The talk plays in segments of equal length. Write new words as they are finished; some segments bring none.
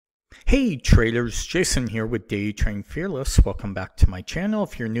Hey traders, Jason here with Day Trading Fearless. Welcome back to my channel.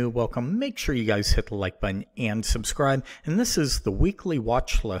 If you're new, welcome. Make sure you guys hit the like button and subscribe. And this is the weekly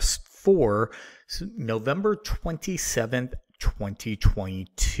watch list for November 27th,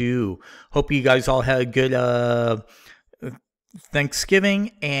 2022. Hope you guys all had a good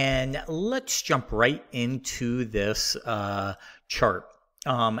Thanksgiving, and let's jump right into this chart.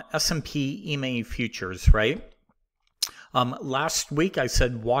 S&P Emini futures, right? Last week I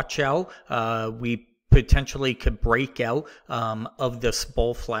said watch out, we potentially could break out of this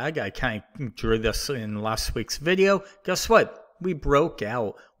bull flag. I kind of drew this in last week's video. Guess what? We broke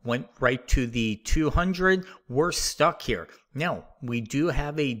out, went right to the 200. We're stuck here. Now, we do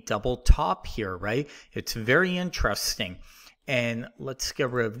have a double top here, right? It's very interesting. And let's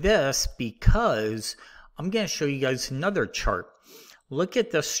get rid of this because I'm going to show you guys another chart. Look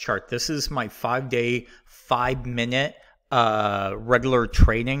at this chart. This is my 5-day, 5-minute regular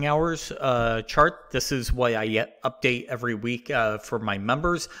trading hours chart. This is what I update every week for my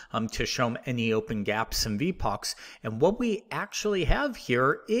members to show them any open gaps and VPOCs. And what we actually have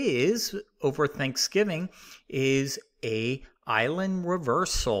here is, over Thanksgiving, is a island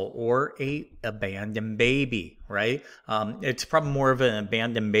reversal or a abandoned baby, right? It's probably more of an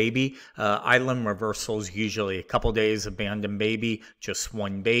abandoned baby. Island reversal is usually a couple days, abandoned baby, just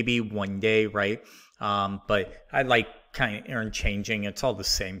one baby, one day, right? But I like kind of interchanging. It's all the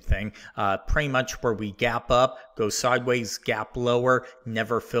same thing. Pretty much where we gap up, go sideways, gap lower,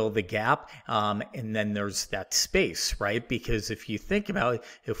 never fill the gap. And then there's that space, right? Because if you think about it,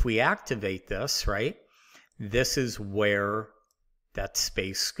 if we activate this, right, this is where that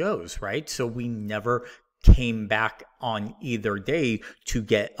space goes, right? So we never came back on either day to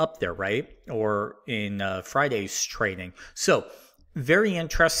get up there, right? Or in Friday's trading. So very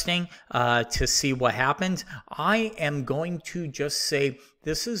interesting to see what happens. I am going to just say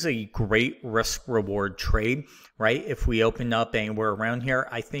this is a great risk reward trade, right? If we open up anywhere around here,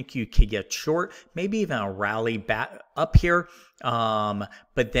 I think you could get short, maybe even a rally back up here.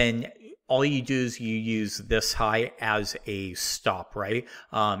 But then all you do is you use this high as a stop, right?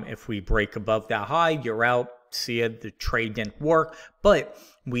 If we break above that high, you're out. See it, the trade didn't work, but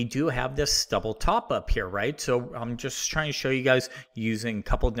we do have this double top up here, right? So I'm just trying to show you guys using a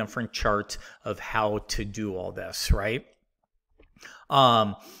couple different charts of how to do all this, right?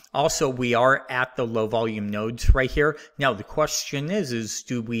 Also, we are at the low volume nodes right here. Now the question is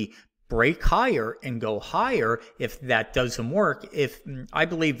do we break higher and go higher? If that doesn't work, I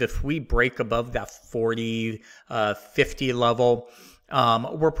believe if we break above that 40, 50 level,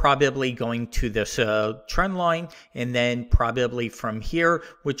 we're probably going to this trend line, and then probably from here,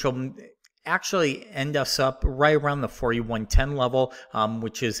 which will actually end us up right around the 4110 level,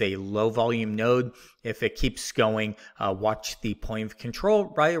 which is a low volume node. If it keeps going, watch the point of control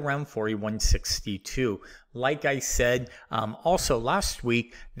right around 4162. Like I said also last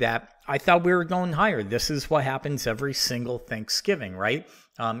week, that I thought we were going higher. This is what happens every single Thanksgiving, right?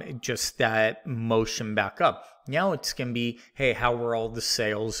 Just that motion back up. Now it's going to be, hey, how were all the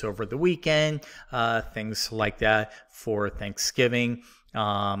sales over the weekend? Things like that for Thanksgiving.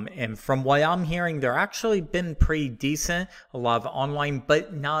 And from what I'm hearing, they're actually been pretty decent. A lot of online,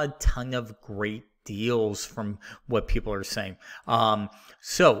 but not a ton of great deals from what people are saying.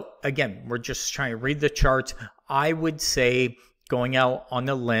 So again, we're just trying to read the charts. I would say, going out on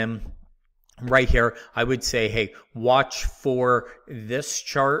a limb right here, I would say, hey, watch for this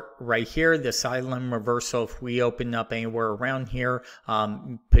chart right here, this island reversal. If we open up anywhere around here,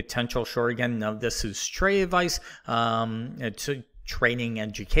 potential short again. None of this is trade advice. It's a trading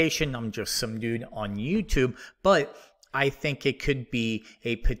education. I'm just some dude on YouTube, but I think it could be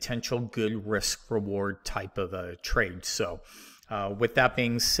a potential good risk reward type of a trade. So with that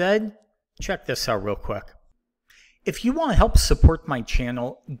being said, check this out real quick. If you want to help support my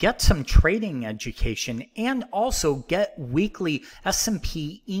channel, get some trading education, and also get weekly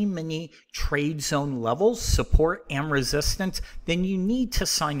S&P E-mini trade zone levels, support, and resistance, then you need to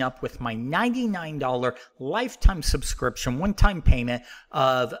sign up with my $99 lifetime subscription, one-time payment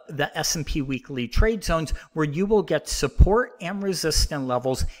of the S&P weekly trade zones, where you will get support and resistance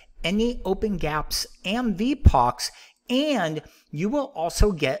levels, any open gaps and VPOCs, and you will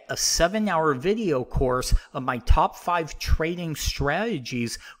also get a 7-hour video course of my top 5 trading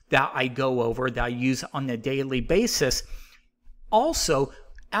strategies that I go over, that I use on a daily basis. Also,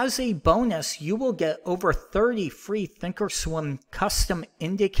 as a bonus, you will get over 30 free Thinkorswim custom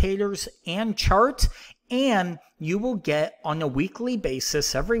indicators and charts, and you will get on a weekly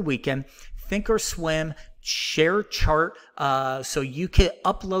basis every weekend Thinkorswim share chart so you can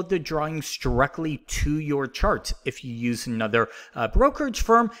upload the drawings directly to your charts. If you use another brokerage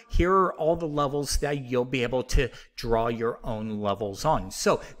firm, here are all the levels that you'll be able to draw your own levels on.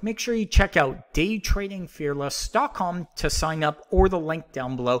 So make sure you check out daytradingfearless.com to sign up, or the link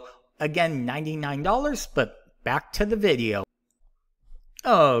down below. Again, $99, but back to the video.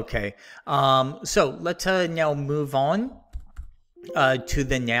 Okay, so let's now move on to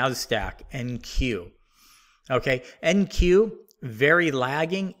the NASDAQ NQ. Okay, NQ, very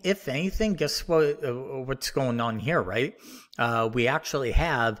lagging. If anything, guess what's going on here, right? We actually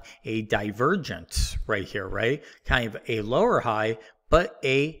have a divergence right here, right? Kind of a lower high, but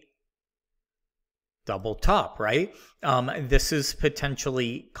a double top, right? This is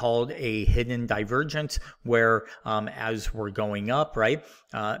potentially called a hidden divergence, where as we're going up, right,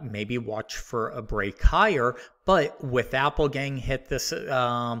 maybe watch for a break higher. But with Apple getting hit this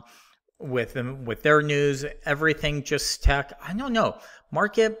with their news, everything just tech, I don't know,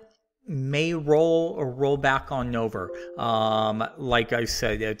 market may roll back on over. Like I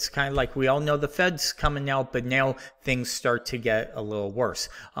said, it's kind of like we all know the Fed's coming out, but now things start to get a little worse.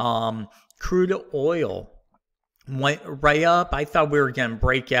 Crude oil went right up. I thought we were going to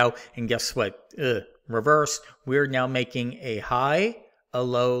break out, and guess what? Reversed. We're now making a high, a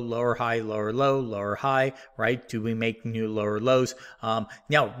low, lower high, lower low, lower high, right? Do we make new lower lows?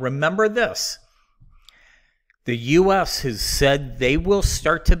 Now, remember this. The U.S. has said they will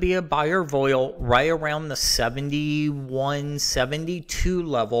start to be a buyer of oil right around the 71, 72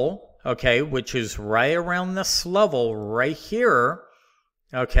 level, okay, which is right around this level right here,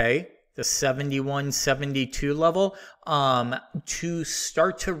 okay, the 71, 72 level, to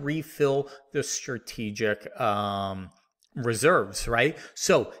start to refill the strategic reserves, right?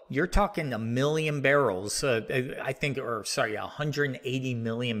 So you're talking 1 million barrels, I think, or sorry, 180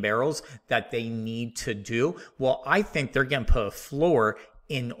 million barrels that they need to do. Well, I think they're going to put a floor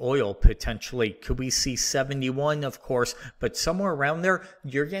in oil potentially. Could we see 71? Of course, but somewhere around there,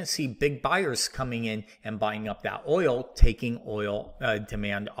 you're going to see big buyers coming in and buying up that oil, taking oil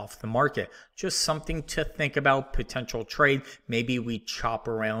demand off the market. Just something to think about, potential trade. Maybe we chop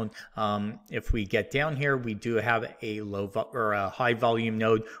around. If we get down here, we do have a low or a high volume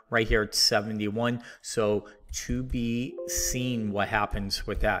node right here at 71. So to be seen what happens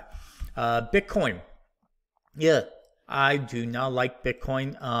with that. Bitcoin. Yeah. I do not like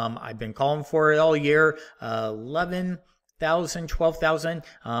Bitcoin. I've been calling for it all year. 11,000, 12,000.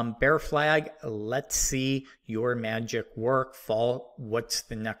 Bear flag. Let's see your magic work. Fall. What's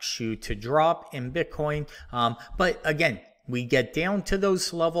the next shoe to drop in Bitcoin? But again, we get down to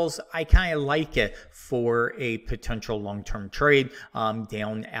those levels. I kind of like it for a potential long-term trade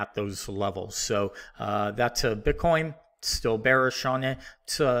down at those levels. So that's a Bitcoin. Still bearish on it.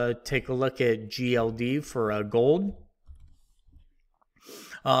 To take a look at GLD for gold.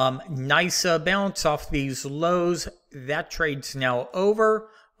 Nice bounce off these lows. That trade's now over.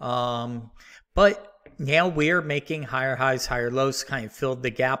 But now we're making higher highs, higher lows, kind of filled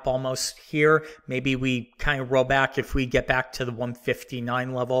the gap almost here. Maybe we kind of roll back if we get back to the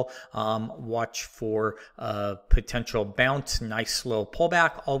 159 level. Watch for a potential bounce. Nice little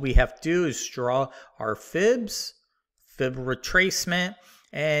pullback. All we have to do is draw our fibs, fib retracement,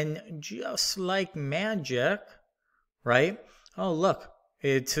 and just like magic, right? Oh, look.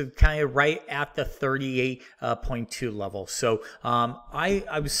 It's kind of right at the 38.2 level. So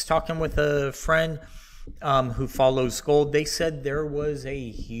I was talking with a friend who follows gold. They said there was a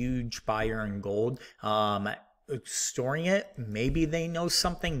huge buyer in gold storing it. Maybe they know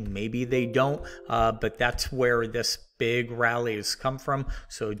something, maybe they don't, but that's where this big rally has come from.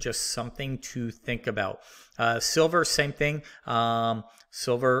 So just something to think about. Silver, same thing.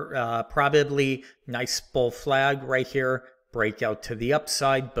 Silver, probably nice bull flag right here. Breakout to the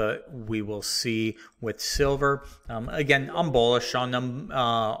upside, but we will see with silver. Again, I'm bullish on them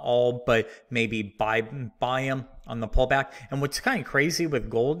all, but maybe buy them on the pullback. And what's kind of crazy with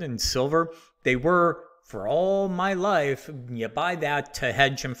gold and silver, they were, for all my life, you buy that to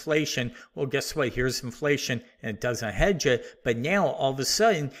hedge inflation. Well, guess what? Here's inflation, and it doesn't hedge it. But now, all of a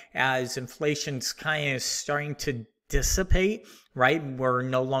sudden, as inflation's kind of starting to dissipate, right? We're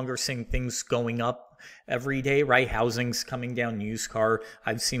no longer seeing things going up every day, right? Housing's coming down, used car.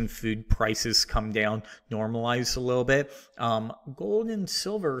 I've seen food prices come down, normalize a little bit. Gold and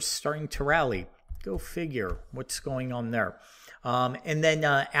silver are starting to rally. Go figure what's going on there. And then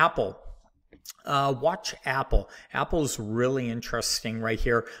Apple. Watch Apple. Apple's really interesting right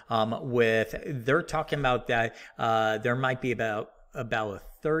here. They're talking about that there might be about a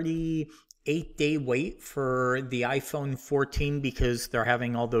 30 8-day wait for the iPhone 14 because they're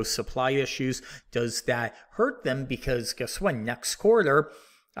having all those supply issues. Does that hurt them? Because guess what? Next quarter,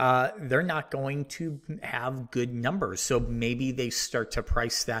 they're not going to have good numbers. So maybe they start to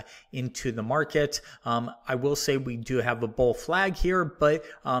price that into the market. I will say we do have a bull flag here, but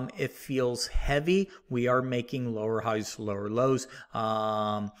it feels heavy. We are making lower highs, lower lows.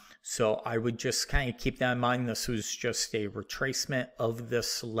 So I would just kind of keep that in mind. This was just a retracement of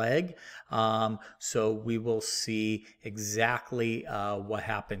this leg. So we will see exactly what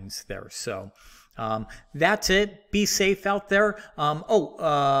happens there. So that's it. Be safe out there.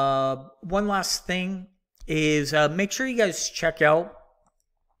 One last thing is make sure you guys check out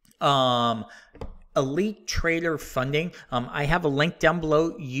Elite Trader Funding. I have a link down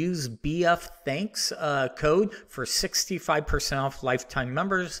below. Use BF Thanks code for 65% off lifetime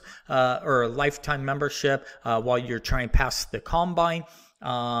members or a lifetime membership while you're trying to pass the combine.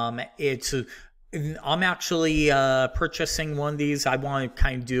 I'm actually purchasing one of these. I want to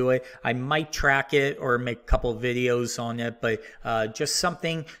kind of do it. I might track it or make a couple of videos on it, but just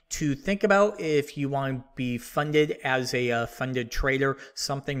something to think about if you want to be funded as a funded trader.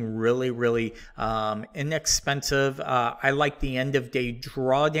 Something really, really inexpensive. I like the end of day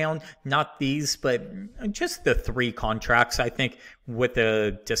drawdown, not these, but just the 3 contracts. I think with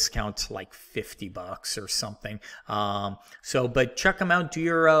a discount like $50 or something. But check them out, do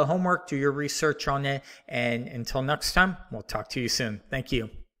your homework, do your research on it, and until next time, we'll talk to you soon. Thank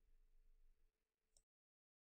you.